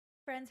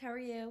friends, how are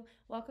you?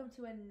 Welcome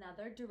to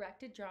another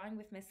directed drawing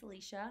with Miss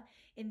Alicia.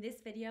 In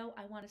this video,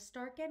 I want to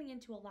start getting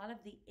into a lot of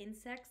the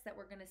insects that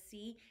we're going to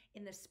see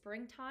in the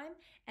springtime,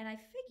 and I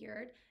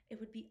figured it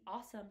would be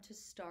awesome to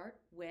start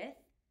with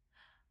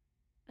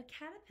a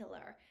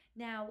caterpillar.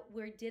 Now,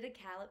 we did a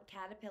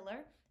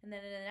caterpillar, and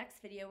then in the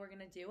next video, we're going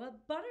to do a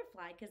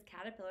butterfly because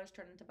caterpillars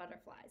turn into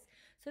butterflies.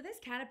 So this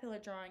caterpillar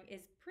drawing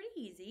is pretty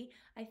easy.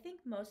 I think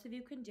most of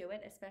you can do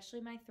it,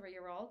 especially my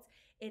 3-year-olds.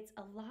 It's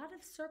a lot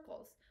of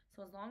circles.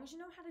 So as long as you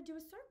know how to do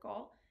a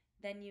circle,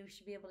 then you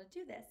should be able to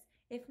do this.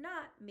 If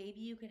not, maybe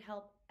you could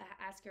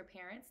ask your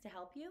parents to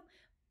help you,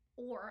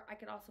 or I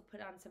could also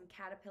put on some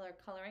caterpillar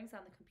colorings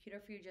on the computer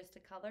for you just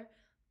to color.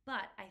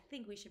 But I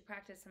think we should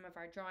practice some of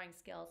our drawing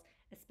skills,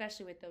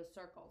 especially with those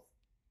circles.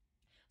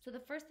 So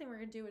the first thing we're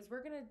going to do is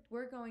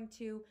we're going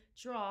to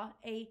draw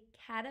a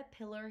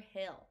caterpillar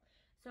hill.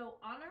 So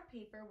on our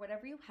paper,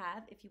 whatever you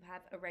have, if you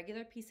have a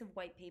regular piece of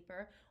white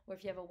paper, or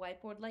if you have a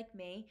whiteboard like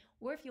me,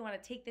 or if you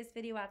want to take this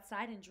video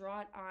outside and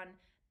draw it on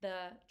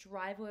the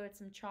driveway with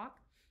some chalk,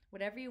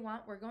 whatever you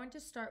want, we're going to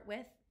start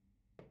with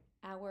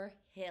our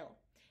hill.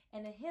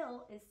 And a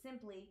hill is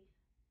simply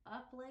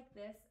up like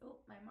this, oh,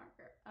 my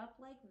marker, up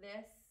like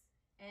this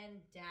and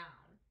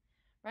down,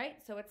 right?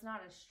 So it's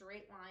not a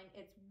straight line,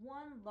 it's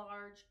one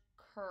large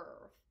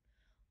curve,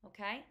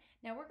 okay?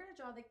 Now we're gonna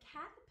draw the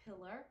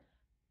caterpillar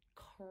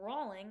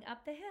crawling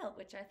up the hill,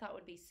 which I thought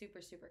would be super,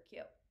 super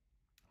cute.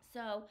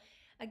 So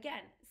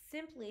again,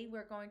 simply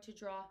we're going to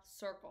draw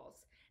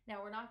circles.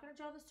 Now we're not going to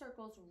draw the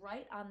circles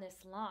right on this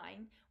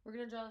line. We're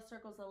going to draw the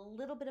circles a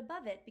little bit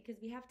above it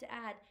because we have to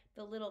add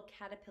the little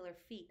caterpillar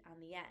feet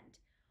on the end.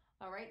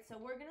 All right, so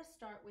we're going to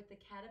start with the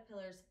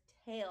caterpillar's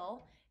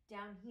tail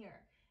down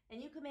here.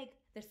 And you can make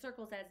the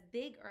circles as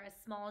big or as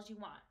small as you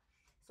want.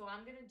 So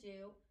I'm going to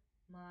do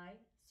my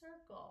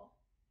circle.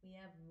 We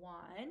have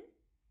one.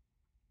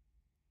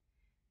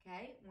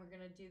 Okay, we're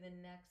going to do the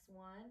next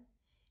one.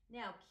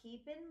 Now,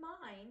 keep in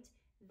mind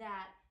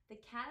that the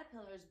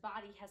caterpillar's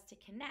body has to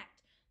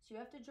connect. So you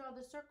have to draw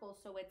the circle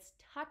so it's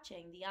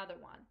touching the other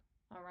one.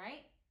 All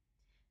right?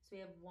 So we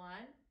have 1,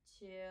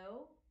 2,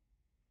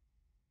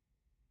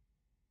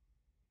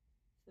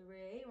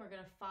 3. We're going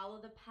to follow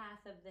the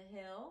path of the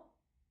hill.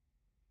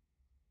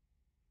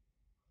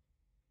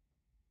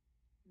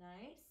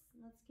 Nice.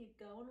 Let's keep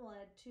going. We'll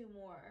add 2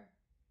 more.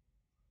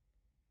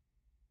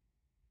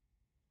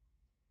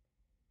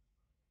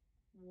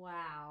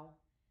 Wow.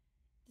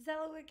 Does that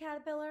look like a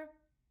caterpillar?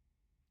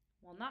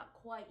 Well, not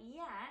quite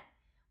yet.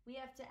 We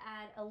have to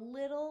add a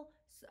little,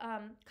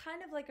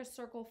 kind of like a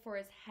circle for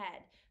his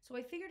head. So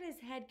I figured his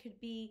head could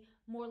be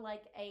more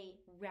like a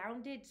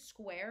rounded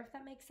square, if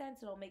that makes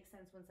sense. It'll make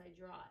sense once I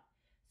draw it.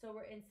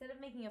 So instead of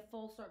making a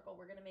full circle,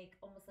 we're gonna make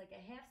almost like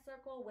a half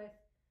circle with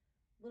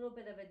a little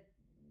bit of a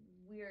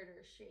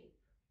weirder shape.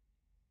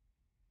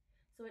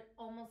 So it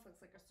almost looks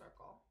like a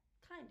circle,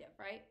 kind of,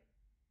 right?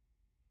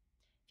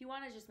 If you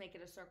wanna just make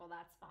it a circle,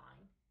 that's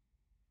fine.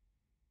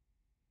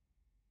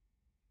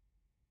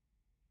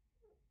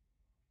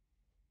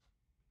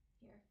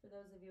 Here, for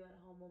those of you at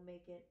home, we'll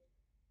make it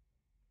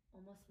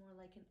almost more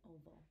like an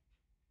oval.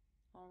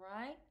 All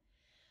right?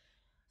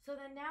 So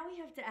then now we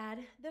have to add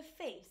the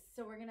face.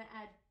 So we're gonna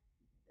add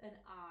an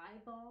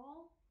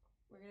eyeball.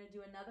 We're gonna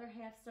do another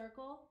half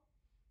circle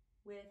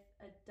with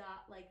a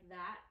dot like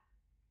that.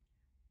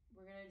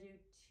 We're gonna do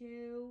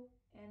 2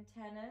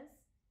 antennas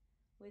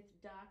with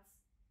dots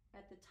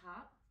at the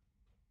top.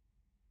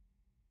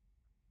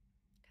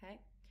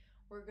 Okay?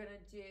 We're gonna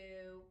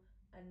do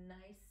a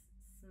nice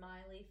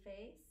smiley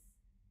face.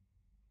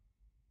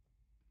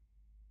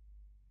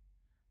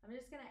 I'm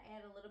just gonna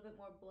add a little bit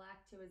more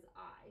black to his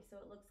eye so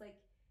it looks like,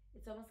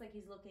 it's almost like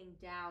he's looking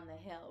down the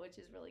hill, which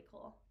is really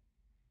cool.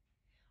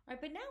 All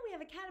right, but now we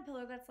have a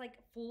caterpillar that's like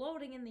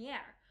floating in the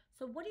air.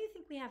 So what do you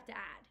think we have to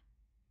add?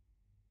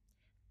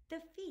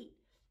 The feet.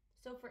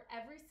 So for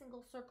every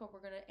single circle,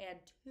 we're gonna add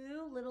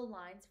 2 little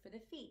lines for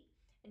the feet.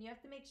 And you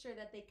have to make sure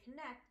that they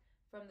connect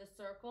from the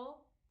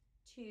circle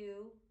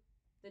to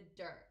the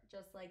dirt,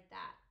 just like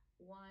that.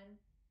 1,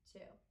 2,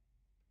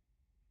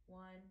 1,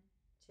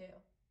 2.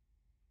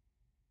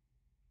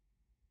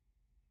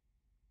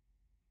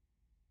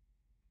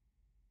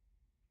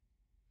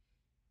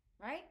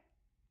 Right?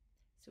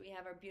 So we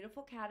have our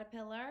beautiful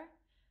caterpillar.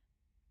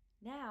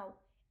 Now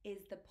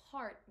is the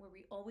part where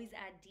we always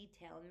add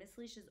detail, and Miss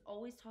Alicia's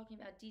always talking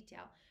about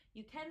detail.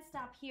 You can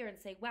stop here and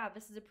say, wow,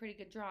 this is a pretty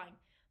good drawing,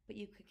 but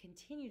you could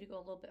continue to go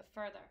a little bit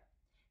further.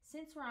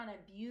 Since we're on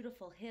a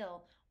beautiful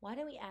hill, why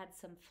don't we add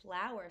some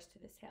flowers to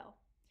this hill?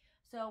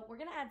 So we're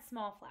gonna add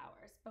small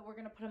flowers, but we're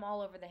gonna put them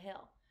all over the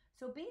hill.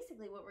 So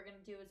basically what we're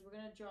gonna do is we're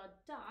gonna draw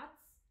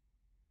dots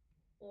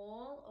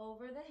all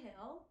over the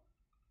hill,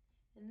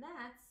 and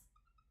that's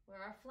where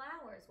our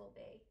flowers will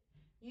be.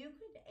 You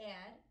could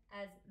add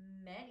as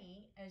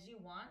many as you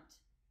want.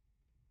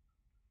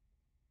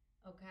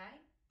 Okay?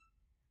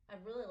 I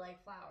really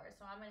like flowers,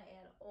 so I'm gonna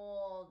add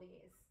all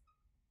these.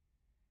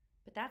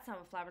 But that's not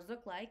what flowers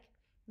look like.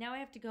 Now I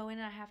have to go in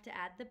and I have to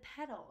add the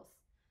petals.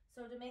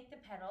 So to make the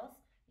petals,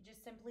 you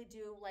just simply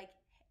do like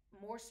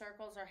more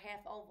circles or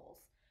half ovals.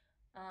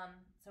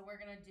 So we're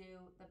gonna do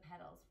the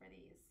petals for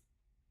these.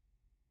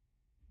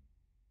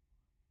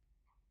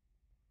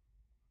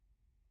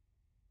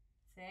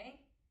 See?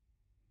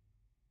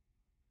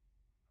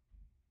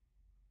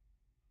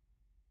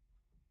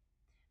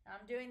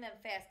 I'm doing them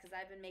fast because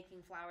I've been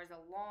making flowers a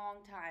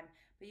long time,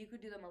 but you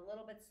could do them a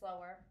little bit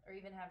slower or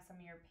even have some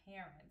of your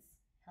parents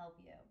help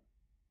you.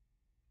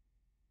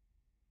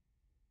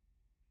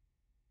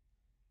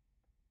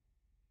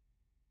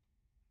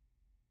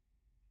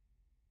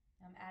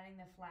 I'm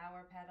adding the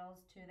flower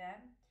petals to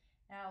them.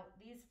 Now,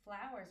 these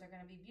flowers are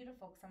going to be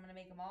beautiful because I'm going to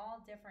make them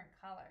all different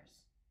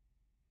colors.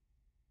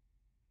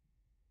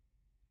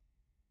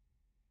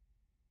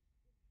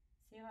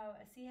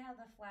 See how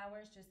the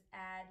flowers just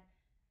add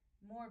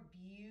more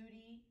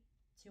beauty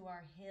to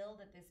our hill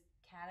that this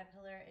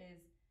caterpillar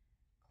is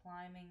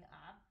climbing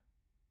up.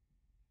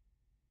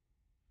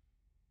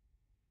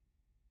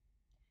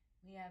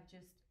 We have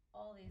just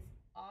all these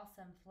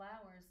awesome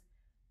flowers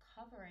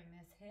covering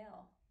this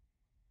hill.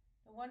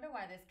 No wonder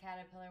why this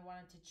caterpillar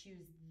wanted to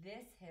choose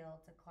this hill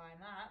to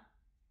climb up.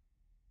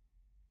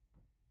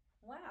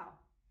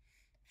 Wow,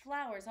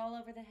 flowers all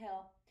over the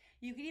hill.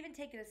 You could even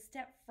take it a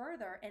step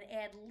further and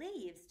add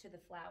leaves to the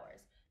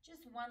flowers.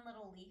 Just one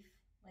little leaf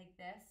like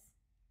this,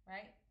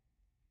 right?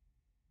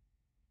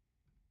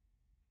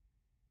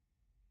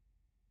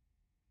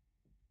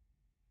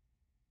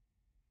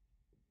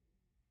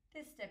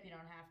 This step you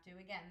don't have to.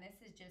 Again,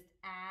 this is just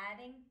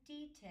adding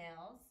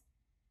details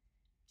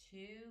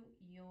to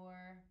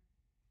your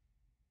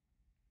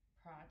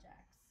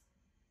projects.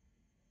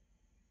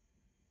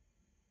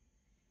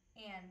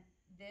 And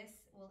this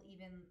will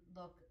even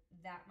look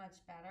that much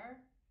better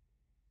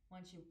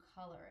once you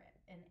color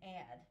it and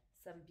add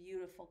some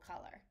beautiful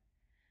color,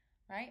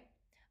 right?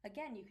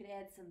 Again, you could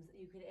add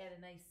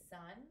a nice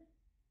sun.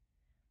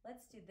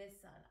 Let's do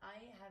this sun.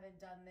 I haven't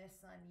done this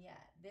sun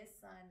yet. This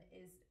sun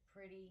is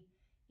pretty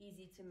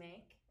easy to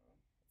make.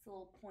 It's a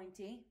little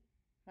pointy,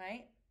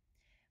 right?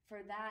 For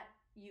that,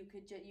 you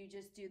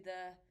just do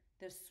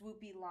the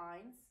swoopy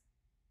lines,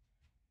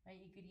 right?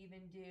 You could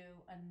even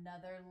do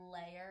another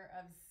layer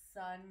of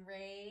sun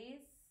rays,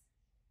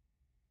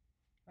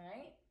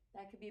 right?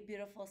 That could be a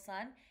beautiful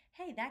sun.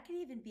 Hey, that could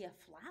even be a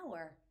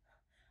flower.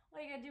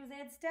 All you gotta do is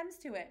add stems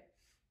to it.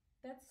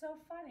 That's so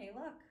funny,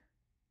 look.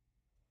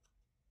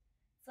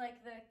 It's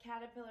like the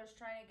caterpillar's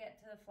trying to get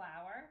to the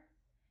flower.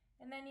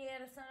 And then you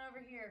add a sun over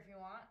here if you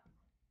want.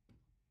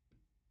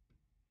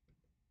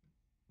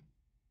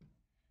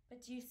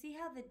 But do you see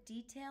how the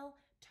detail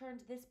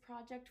turned this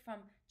project from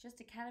just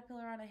a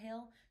caterpillar on a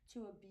hill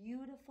to a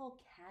beautiful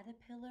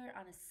caterpillar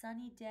on a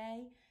sunny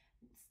day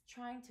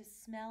trying to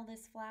smell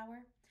this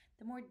flower?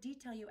 The more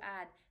detail you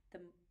add, the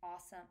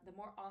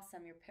more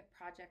awesome your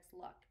projects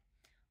look.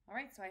 All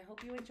right, so I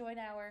hope you enjoyed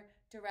our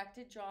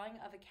directed drawing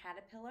of a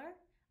caterpillar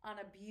on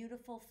a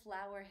beautiful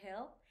flower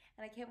hill,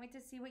 and I can't wait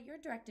to see what your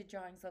directed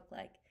drawings look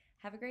like.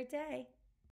 Have a great day.